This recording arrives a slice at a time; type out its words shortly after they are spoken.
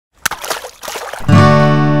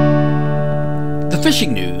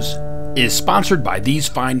fishing news is sponsored by these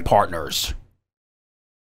fine partners.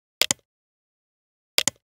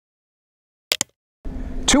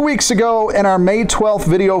 Two weeks ago in our May 12th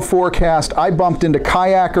video forecast, I bumped into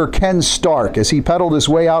kayaker Ken Stark as he pedaled his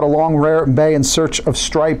way out along Raritan Bay in search of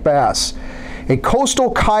striped bass. A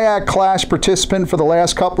coastal kayak clash participant for the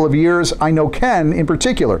last couple of years, I know Ken in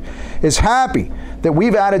particular is happy that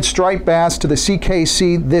we've added striped bass to the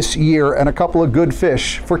CKC this year, and a couple of good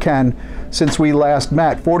fish for Ken since we last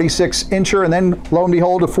met. 46-incher and then lo and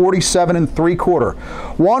behold a 47 3/4.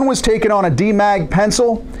 One was taken on a D-Mag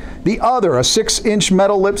pencil, the other a 6-inch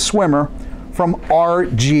metal lip swimmer from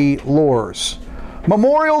RG Lures.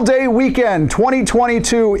 Memorial Day weekend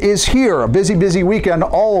 2022 is here. A busy weekend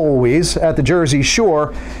always at the Jersey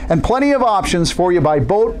Shore, and plenty of options for you by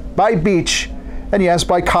boat, by beach, and yes,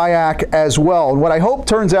 by kayak as well. And what I hope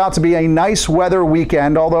turns out to be a nice weather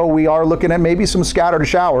weekend, although we are looking at maybe some scattered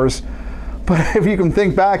showers. But if you can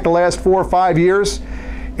think back the last 4 or 5 years,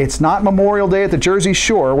 it's not Memorial Day at the Jersey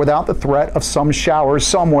Shore without the threat of some showers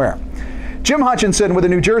somewhere. Jim Hutchinson with the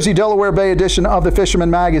New Jersey Delaware Bay edition of the Fisherman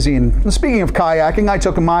magazine. And speaking of kayaking, I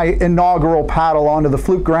took my inaugural paddle onto the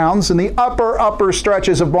fluke grounds in the upper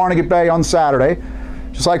stretches of Barnegat Bay on Saturday,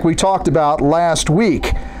 just like we talked about last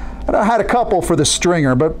week. And I had a couple for the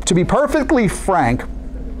stringer, but to be perfectly frank,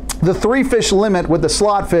 the 3-fish limit with the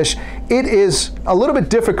slot fish, it is a little bit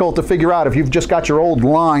difficult to figure out if you've just got your old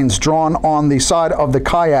lines drawn on the side of the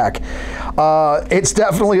kayak. It's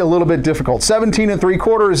definitely a little bit difficult. 17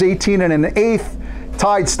 3/4, 18 1/8.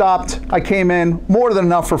 Tide stopped. I came in, more than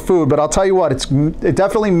enough for food, but I'll tell you what, it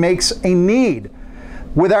definitely makes a need.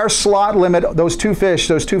 With our slot limit, those two fish,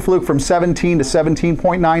 those two fluke from 17 to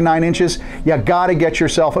 17.99 inches, you gotta get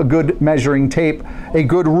yourself a good measuring tape, a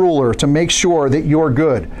good ruler to make sure that you're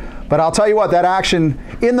good. But I'll tell you what, that action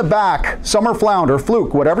in the back, summer flounder,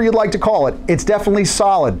 fluke, whatever you'd like to call it, it's definitely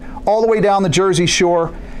solid all the way down the Jersey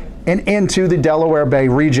Shore and into the Delaware Bay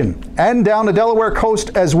region and down the Delaware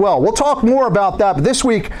coast as well. We'll talk more about that, but this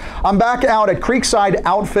week I'm back out at Creekside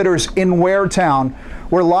Outfitters in Waretown,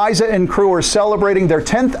 where Liza and crew are celebrating their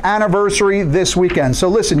 10th anniversary this weekend. So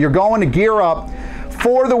listen, you're going to gear up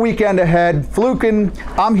for the weekend ahead. Fluking,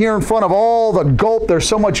 I'm here in front of all the gulp. There's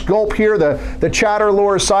so much gulp here, the chatter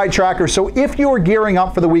lure, side tracker. So if you're gearing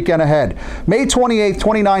up for the weekend ahead, May 28th,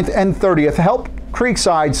 29th, and 30th, help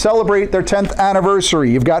Creekside celebrate their 10th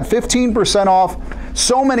anniversary. You've got 15% off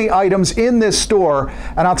so many items in this store,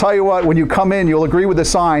 and I'll tell you what, when you come in, you'll agree with the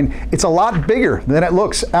sign, it's a lot bigger than it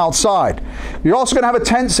looks outside. You're also going to have a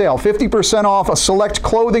tent sale, 50% off a select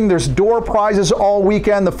clothing. There's door prizes all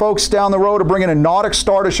weekend. The folks down the road are bringing a Nautic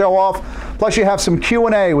Star to show off. Plus you have some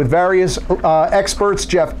Q&A with various experts.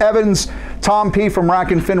 Jeff Evans, Tom P. from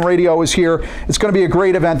Rack and Fin Radio is here. It's going to be a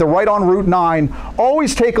great event. They're right on Route 9.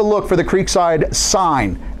 Always take a look for the Creekside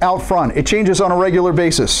sign out front. It changes on a regular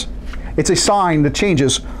basis. It's a sign that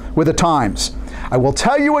changes with the times. I will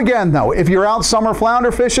tell you again, though, if you're out summer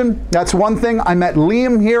flounder fishing, that's one thing. I met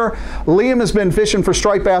Liam here. Liam has been fishing for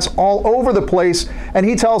striped bass all over the place, and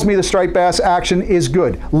he tells me the striped bass action is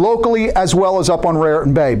good, locally as well as up on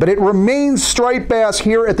Raritan Bay. But it remains striped bass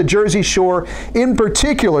here at the Jersey Shore in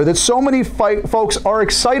particular that so many folks are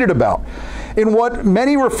excited about. In what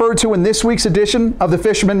many refer to in this week's edition of the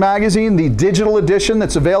Fisherman magazine, the digital edition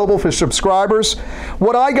that's available for subscribers,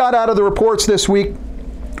 what I got out of the reports this week,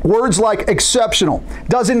 words like exceptional,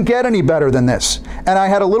 doesn't get any better than this. And I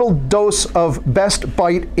had a little dose of best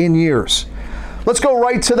bite in years. Let's go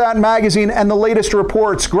right to that magazine and the latest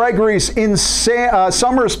reports. Gregory's in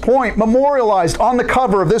Summers Point, memorialized on the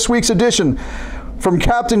cover of this week's edition from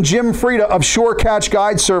Captain Jim Frieda of Shore Catch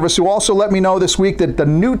Guide Service, who also let me know this week that the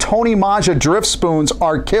new Tony Maja drift spoons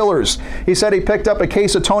are killers. He said he picked up a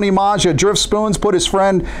case of Tony Maja drift spoons, put his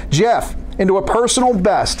friend Jeff into a personal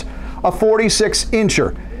best, a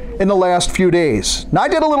 46-incher. In the last few days. Now, I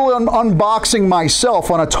did a little unboxing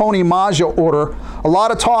myself on a Tony Maja order. A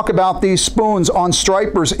lot of talk about these spoons on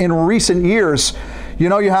stripers in recent years. You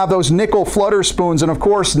know, you have those nickel flutter spoons, and of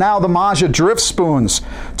course now the Maja drift spoons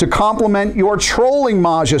to complement your trolling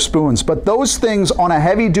Maja spoons. But those things on a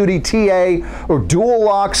heavy-duty TA or dual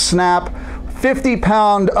lock snap,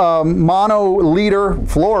 50-pound mono leader,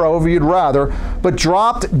 fluoro if you'd rather, but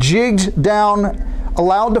dropped, jigged down,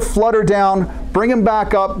 allowed to flutter down, bring them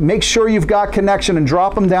back up, make sure you've got connection and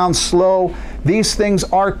drop them down slow. These things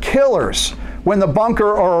are killers when the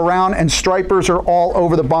bunker are around and stripers are all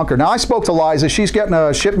over the bunker. Now, I spoke to Liza. She's getting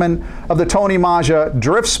a shipment of the Tony Maja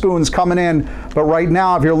drift spoons coming in, but right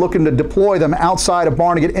now, if you're looking to deploy them outside of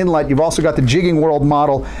Barnegat Inlet, you've also got the Jigging World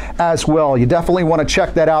model as well. You definitely want to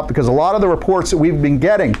check that out because a lot of the reports that we've been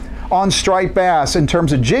getting on striped bass in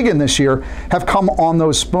terms of jigging this year have come on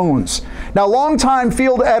those spoons. Now, longtime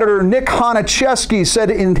field editor Nick Honicheski said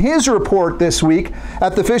in his report this week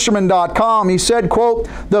at thefisherman.com, he said, quote,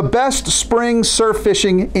 "the best spring surf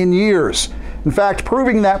fishing in years." In fact,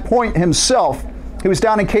 proving that point himself, he was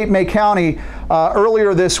down in Cape May County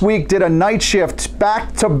earlier this week, did a night shift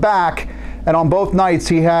back to back, and on both nights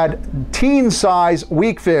he had teen-size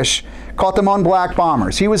weak fish, caught them on black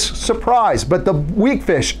bombers. He was surprised, but the weak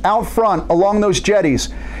fish out front along those jetties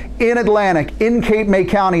in Atlantic, in Cape May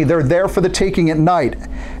County, they're there for the taking at night.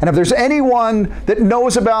 And if there's anyone that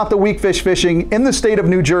knows about the weak fish fishing in the state of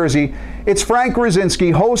New Jersey, it's Frank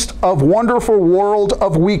Rosinski, host of Wonderful World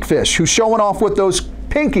of Weak Fish, who's showing off what those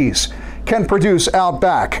pinkies can produce out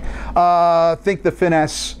back. Think the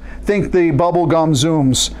finesse, think the bubblegum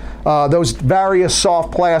zooms, those various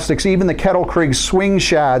soft plastics, even the Kettle Creek swing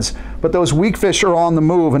shads, but those weak fish are on the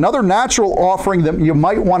move. Another natural offering that you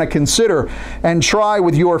might want to consider and try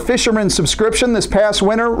with your Fisherman subscription this past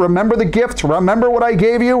winter. Remember the gift? Remember what I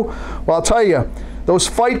gave you? Well, I'll tell you, those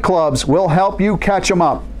fight clubs will help you catch them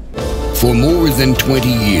up. For more than 20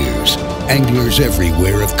 years, anglers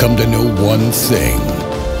everywhere have come to know one thing,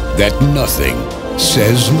 that nothing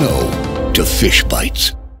says no to fish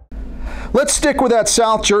bites. Let's stick with that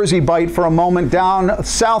South Jersey bite for a moment. Down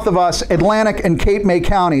south of us, Atlantic and Cape May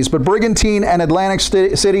counties, but Brigantine and Atlantic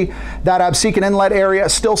City, that Absecon Inlet area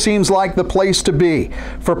still seems like the place to be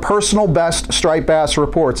for personal best striped bass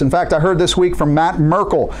reports. In fact, I heard this week from Matt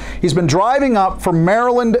Merkel. He's been driving up from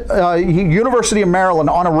Maryland, University of Maryland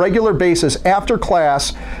on a regular basis after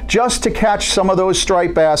class just to catch some of those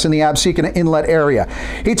striped bass in the Absecon Inlet area.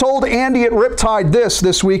 He told Andy at Riptide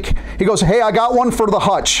this week. He goes, "Hey, I got one for the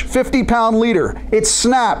Hutch, 50-pound leader. It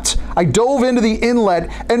snapped. I dove into the inlet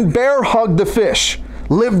and bear hugged the fish,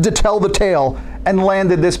 lived to tell the tale, and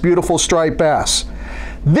landed this beautiful striped bass."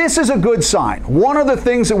 This is a good sign. One of the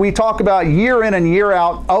things that we talk about year in and year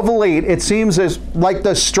out of late, it seems as like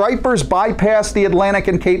the stripers bypass the Atlantic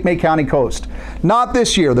and Cape May County coast. Not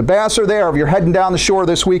this year. The bass are there if you're heading down the shore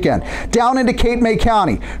this weekend. Down into Cape May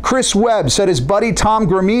County, Chris Webb said his buddy Tom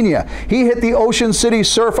Gramigna, he hit the Ocean City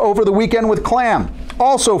surf over the weekend with clam.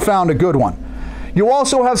 Also found a good one. You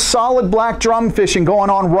also have solid black drum fishing going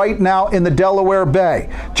on right now in the Delaware Bay.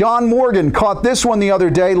 John Morgan caught this one the other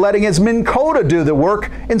day, letting his Minn Kota do the work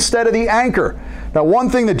instead of the anchor. Now, one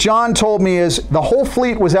thing that John told me is the whole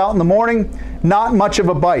fleet was out in the morning, not much of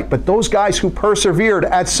a bite, but those guys who persevered,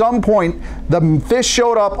 at some point, the fish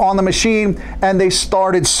showed up on the machine and they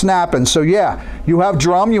started snapping. So yeah, you have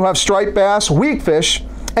drum, you have striped bass, weak fish,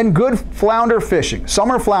 and good flounder fishing,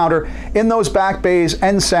 summer flounder, in those back bays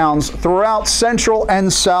and sounds throughout Central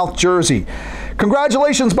and South Jersey.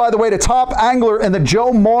 Congratulations, by the way, to top angler in the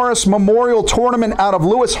Joe Morris Memorial Tournament out of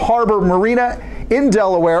Lewis Harbor Marina in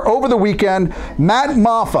Delaware over the weekend, Matt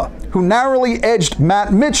Maffa, who narrowly edged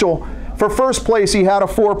Matt Mitchell. For first place, he had a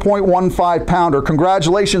 4.15 pounder.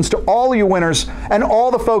 Congratulations to all you winners and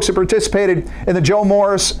all the folks that participated in the Joe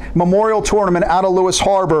Morris Memorial Tournament out of Lewis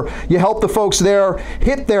Harbor. You helped the folks there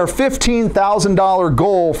hit their $15,000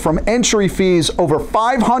 goal from entry fees, over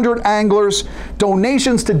 500 anglers,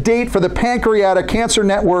 donations to date for the Pancreatic Cancer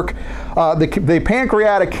Network, the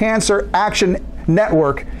Pancreatic Cancer Action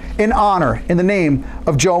Network, in honor, in the name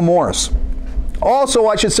of Joe Morris. Also,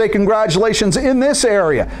 I should say congratulations in this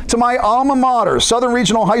area to my alma mater, Southern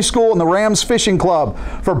Regional High School and the Rams Fishing Club,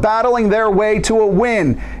 for battling their way to a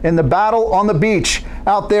win in the Battle on the Beach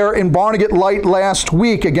out there in Barnegat Light last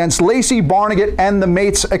week against Lacey Barnegat and the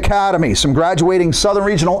Mates Academy. Some graduating Southern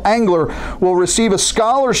Regional angler will receive a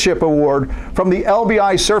scholarship award from the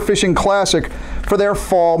LBI Surf Fishing Classic for their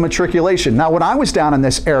fall matriculation. Now, when I was down in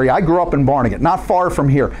this area, I grew up in Barnegat, not far from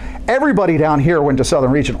here. Everybody down here went to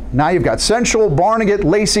Southern Regional. Now you've got Central, Barnegat,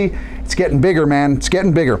 Lacey. It's getting bigger, man. It's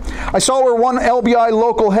getting bigger. I saw where one LBI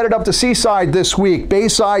local headed up to Seaside this week.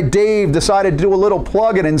 Bayside Dave decided to do a little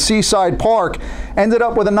plug-in in Seaside Park. Ended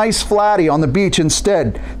up with a nice flatty on the beach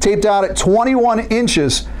instead. Taped out at 21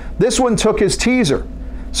 inches. This one took his teaser.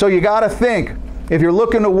 So you got to think, if you're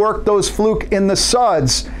looking to work those fluke in the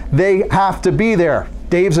suds, they have to be there.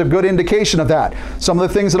 Dave's a good indication of that. Some of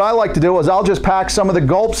the things that I like to do is I'll just pack some of the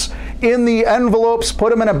gulps in the envelopes, put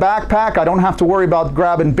them in a backpack. I don't have to worry about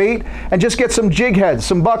grabbing bait, and just get some jig heads,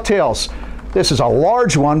 some bucktails. This is a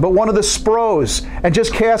large one, but one of the spros, and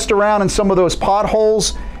just cast around in some of those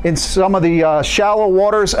potholes, in some of the shallow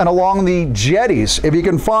waters and along the jetties, if you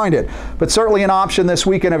can find it. But certainly an option this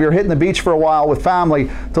weekend if you're hitting the beach for a while with family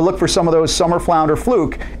to look for some of those summer flounder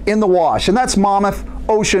fluke in the wash. And that's Monmouth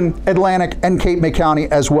Ocean, Atlantic, and Cape May County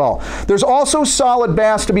as well. There's also solid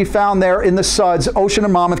bass to be found there in the Suds, Ocean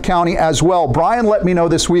and Monmouth County as well. Brian let me know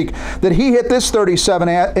this week that he hit this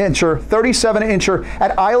 37-incher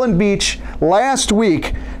at Island Beach last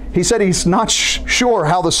week. He said he's not sure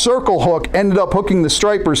how the circle hook ended up hooking the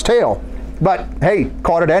striper's tail, but hey,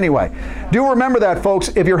 caught it anyway. Do remember that, folks.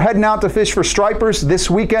 If you're heading out to fish for stripers this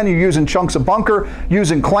weekend, you're using chunks of bunker,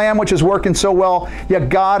 using clam, which is working so well, you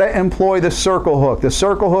gotta employ the circle hook. The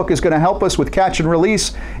circle hook is gonna help us with catch and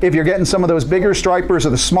release if you're getting some of those bigger stripers or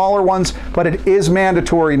the smaller ones, but it is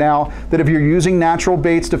mandatory now that if you're using natural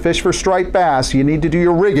baits to fish for striped bass, you need to do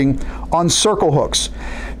your rigging on circle hooks.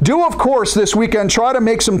 Do, of course, this weekend try to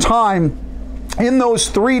make some time in those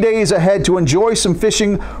 3 days ahead to enjoy some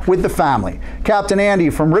fishing with the family. Captain Andy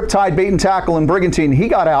from Riptide Bait and Tackle in Brigantine, he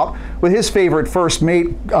got out with his favorite first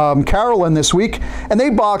mate, Carolyn, this week, and they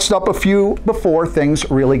boxed up a few before things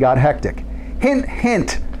really got hectic. Hint,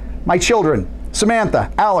 hint, my children,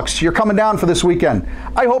 Samantha, Alex, you're coming down for this weekend.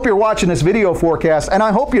 I hope you're watching this video forecast, and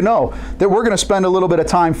I hope you know that we're going to spend a little bit of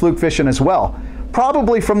time fluke fishing as well.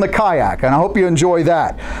 Probably from the kayak, and I hope you enjoy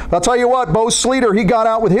that. I'll tell you what, Bo Sleater, he got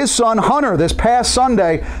out with his son Hunter this past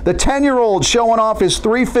Sunday, the 10-year-old showing off his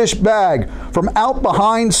 3-fish bag from out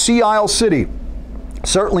behind Sea Isle City.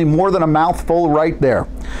 Certainly more than a mouthful right there.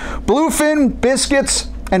 Bluefin, biscuits,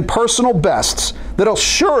 and personal bests that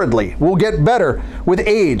assuredly will get better with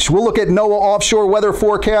age. We'll look at NOAA offshore weather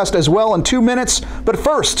forecast as well in 2 minutes, but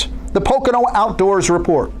first, the Pocono Outdoors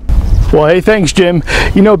Report. Well, hey, thanks, Jim.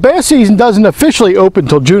 You know, bass season doesn't officially open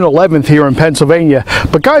till June 11th here in Pennsylvania,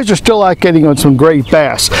 but guys are still out getting on some great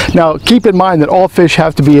bass. Now, keep in mind that all fish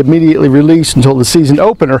have to be immediately released until the season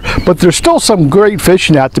opener, but there's still some great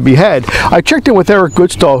fishing out to be had. I checked in with Eric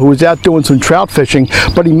Goodstall, who was out doing some trout fishing,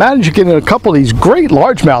 but he managed to get in a couple of these great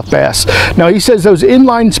largemouth bass. Now, he says those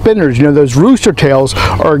inline spinners, you know, those rooster tails,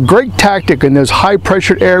 are a great tactic in those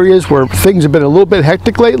high-pressure areas where things have been a little bit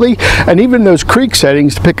hectic lately, and even those creek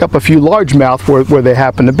settings to pick up a few largemouth where they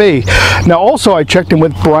happen to be. Now, also, I checked in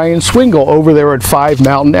with Brian Swingle over there at 5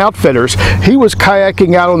 Mountain Outfitters. He was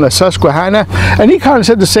kayaking out on the Susquehanna, and he kind of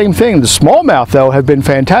said the same thing. The smallmouth, though, have been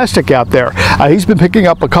fantastic out there. He's been picking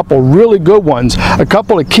up a couple really good ones. A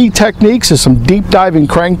couple of key techniques is some deep diving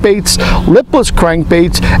crankbaits, lipless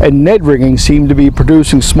crankbaits, and Ned rigging seem to be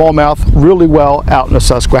producing smallmouth really well out in the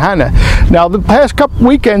Susquehanna. Now, the past couple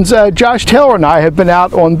weekends, Josh Taylor and I have been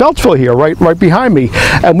out on Beltsville here, right behind me,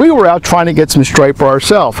 and we were out trying to get some striper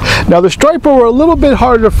ourselves. Now, the striper were a little bit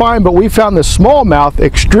harder to find, but we found the smallmouth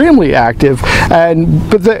extremely active,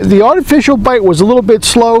 but the artificial bite was a little bit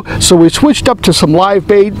slow, so we switched up to some live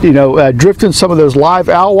bait, you know, drifting some of those live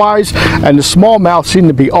alewies, and the smallmouth seemed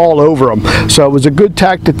to be all over them. So it was a good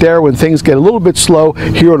tactic there when things get a little bit slow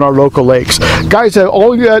here in our local lakes. Guys, I've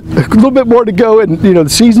only got a little bit more to go, and you know, the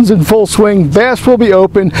season's in full swing. Bass will be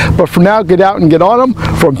open, but for now, get out and get on them.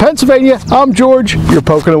 From Pennsylvania, I'm George, your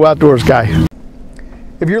Pocono Outdoors guy.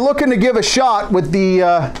 If you're looking to give a shot with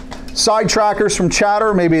the side trackers from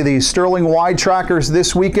Chatter, maybe the Sterling wide trackers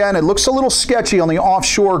this weekend, it looks a little sketchy on the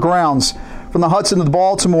offshore grounds from the Hudson to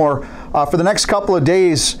Baltimore. For the next couple of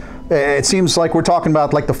days, it seems like we're talking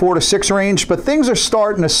about like the 4 to 6 range, but things are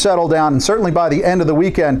starting to settle down, and certainly by the end of the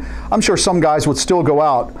weekend, I'm sure some guys would still go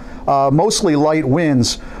out. Mostly light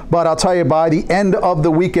winds, but I'll tell you, by the end of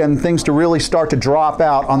the weekend, things to really start to drop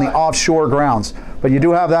out on the offshore grounds. But you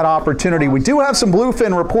do have that opportunity. We do have some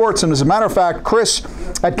bluefin reports, and as a matter of fact, Chris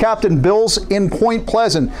at Captain Bill's in Point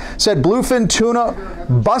Pleasant said bluefin tuna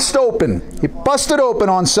bust open. It busted open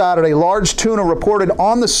on Saturday. Large tuna reported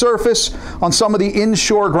on the surface on some of the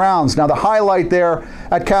inshore grounds. Now, the highlight there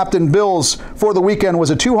at Captain Bill's for the weekend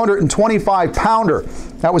was a 225-pounder.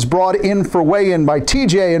 That was brought in for weigh-in by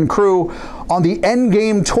TJ and crew on the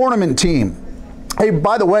Endgame tournament team. Hey,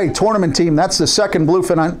 by the way, tournament team, that's the second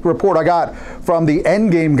bluefin report I got from the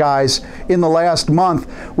Endgame guys in the last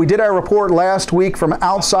month. We did our report last week from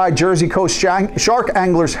outside Jersey Coast Shark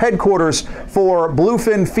Anglers headquarters for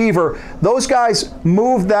Bluefin Fever. Those guys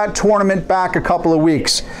moved that tournament back a couple of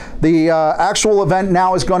weeks. The actual event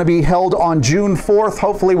now is going to be held on June 4th.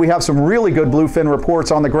 Hopefully we have some really good bluefin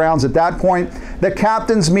reports on the grounds at that point. The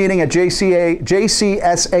captain's meeting at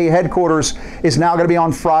JCSA headquarters is now going to be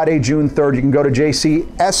on Friday, June 3rd. You can go to jcsa.org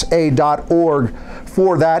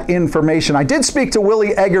for that information. I did speak to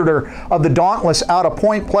Willie Eggerter of the Dauntless out of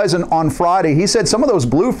Point Pleasant on Friday. He said some of those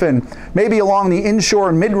bluefin, maybe along the inshore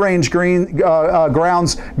and mid-range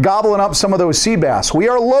grounds, gobbling up some of those sea bass. We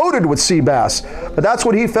are loaded with sea bass, but that's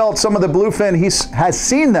what he felt. Some of the bluefin, he has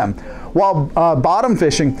seen them while bottom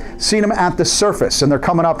fishing, seen them at the surface, and they're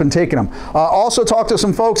coming up and taking them. Also talked to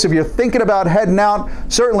some folks, if you're thinking about heading out,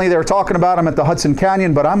 certainly they're talking about them at the Hudson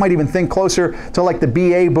Canyon, but I might even think closer to like the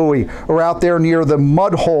BA buoy or out there near the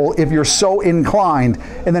mud hole if you're so inclined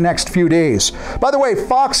in the next few days. By the way,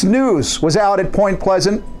 Fox News was out at Point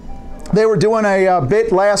Pleasant. They were doing a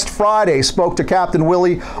bit last Friday, spoke to Captain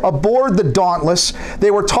Willie aboard the Dauntless.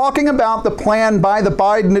 They were talking about the plan by the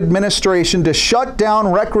Biden administration to shut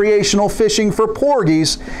down recreational fishing for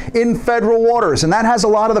porgies in federal waters. And that has a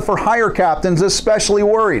lot of the for-hire captains especially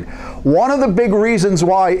worried. One of the big reasons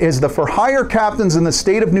why is the for-hire captains in the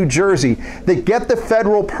state of New Jersey that get the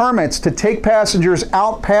federal permits to take passengers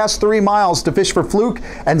out past 3 miles to fish for fluke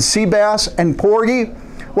and sea bass and porgy.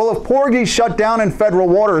 Well, if porgies shut down in federal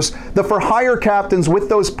waters, the for-hire captains with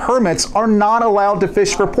those permits are not allowed to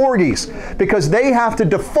fish for porgies because they have to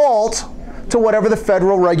default to whatever the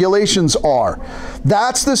federal regulations are.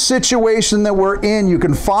 That's the situation that we're in. You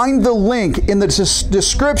can find the link in the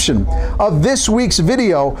description of this week's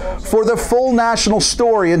video for the full national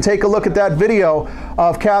story and take a look at that video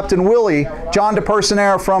of Captain Willie, John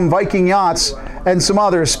DePersonaire from Viking Yachts, and some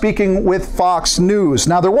others speaking with Fox News.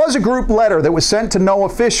 Now, there was a group letter that was sent to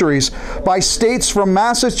NOAA Fisheries by states from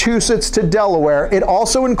Massachusetts to Delaware. It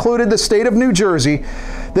also included the state of New Jersey,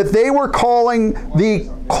 that they were calling the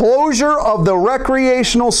closure of the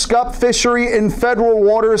recreational scup fishery in federal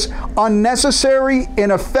waters unnecessary,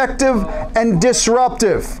 ineffective, and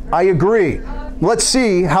disruptive. I agree. Let's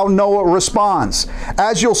see how NOAA responds.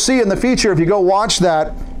 As you'll see in the feature, if you go watch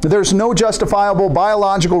that, there's no justifiable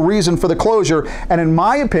biological reason for the closure, and in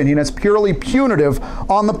my opinion, it's purely punitive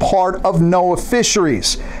on the part of NOAA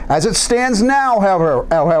Fisheries. As it stands now,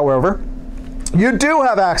 however, you do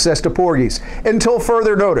have access to porgies until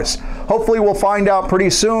further notice. Hopefully we'll find out pretty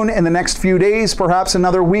soon in the next few days, perhaps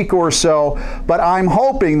another week or so, but I'm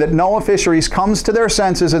hoping that NOAA Fisheries comes to their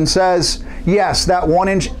senses and says, yes, that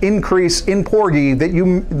 1-inch increase in porgy that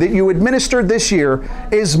you administered this year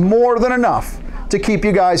is more than enough to keep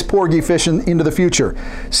you guys porgy fishing into the future.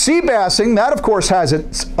 Sea bassing, that of course has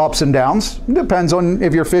its ups and downs. It depends on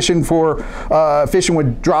if you're fishing for fishing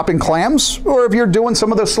with dropping clams or if you're doing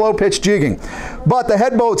some of the slow pitch jigging. But the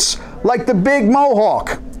head boats like the Big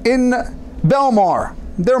Mohawk in Belmar,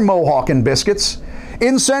 they're Mohawk biscuits.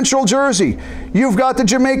 In Central Jersey, you've got the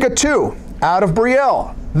Jamaica 2 out of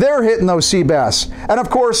Brielle. They're hitting those sea bass. And of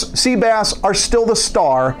course, sea bass are still the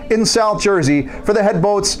star in South Jersey for the head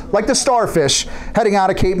boats like the Starfish heading out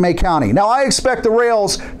of Cape May County. Now, I expect the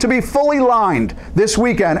rails to be fully lined this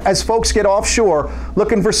weekend as folks get offshore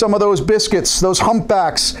looking for some of those biscuits, those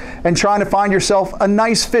humpbacks, and trying to find yourself a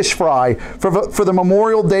nice fish fry for the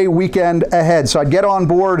Memorial Day weekend ahead. So I'd get on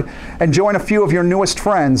board and join a few of your newest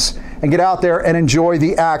friends and get out there and enjoy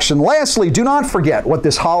the action. Lastly, do not forget what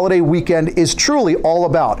this holiday weekend is truly all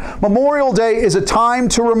about. Memorial Day is a time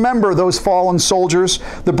to remember those fallen soldiers,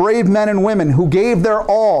 the brave men and women who gave their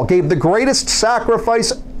all, gave the greatest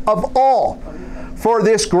sacrifice of all for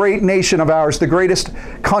this great nation of ours, the greatest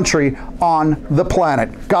country on the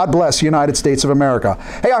planet. God bless the United States of America.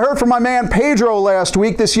 Hey, I heard from my man Pedro last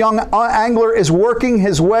week. This young angler is working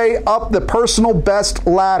his way up the personal best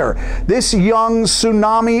ladder. This young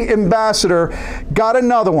tsunami ambassador got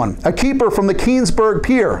another one, a keeper from the Keensburg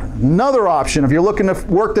Pier. Another option if you're looking to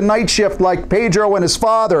work the night shift like Pedro and his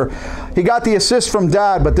father. He got the assist from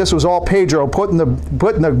Dad, but this was all Pedro putting the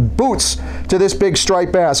boots to this big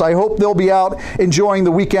striped bass. I hope they'll be out enjoying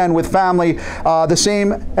the weekend with family, the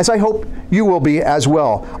same as I hope you will be as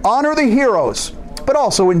well. Honor the heroes, but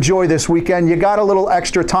also enjoy this weekend. You got a little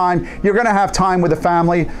extra time. You're going to have time with the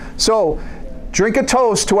family. So drink a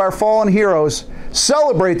toast to our fallen heroes.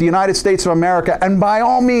 Celebrate the United States of America, and by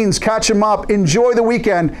all means, catch them up. Enjoy the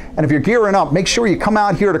weekend. And if you're gearing up, make sure you come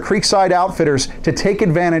out here to Creekside Outfitters to take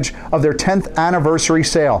advantage of their 10th anniversary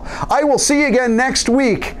sale. I will see you again next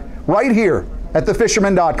week right here at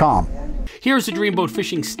thefisherman.com. Here's the Dreamboat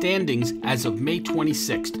Fishing standings as of May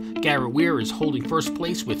 26th. Garrett Weir is holding first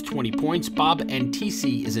place with 20 points. Bob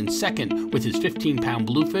NTC is in second with his 15-pound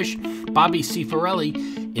bluefish. Bobby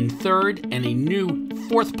Cifarelli in third, and a new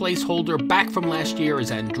fourth place holder back from last year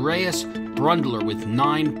is Andreas Brundler with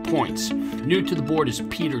 9 points. New to the board is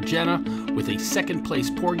Peter Jenna with a second place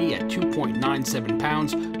porgy at 2.97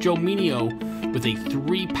 pounds. Joe Minio with a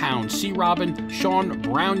 3-pound sea robin. Sean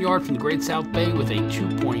Brownyard from the Great South Bay with a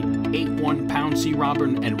 2.81 pound sea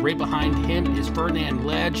robin, and right behind him is Ferdinand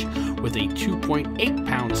Ledge with a 2.8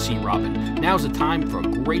 pound sea robin. Now's the time for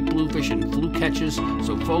great bluefish and fluke catches.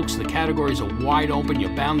 So folks, the categories are wide open.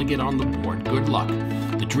 You're bound to get on the board. Good luck.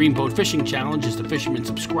 The Dream Boat Fishing Challenge is the Fisherman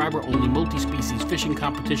subscriber-only multi-species fishing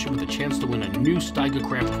competition with a chance to win a new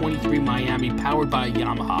Steigercraft 23 Miami powered by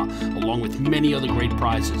Yamaha, along with many other great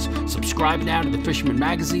prizes. Subscribe now to the Fisherman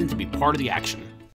magazine to be part of the action.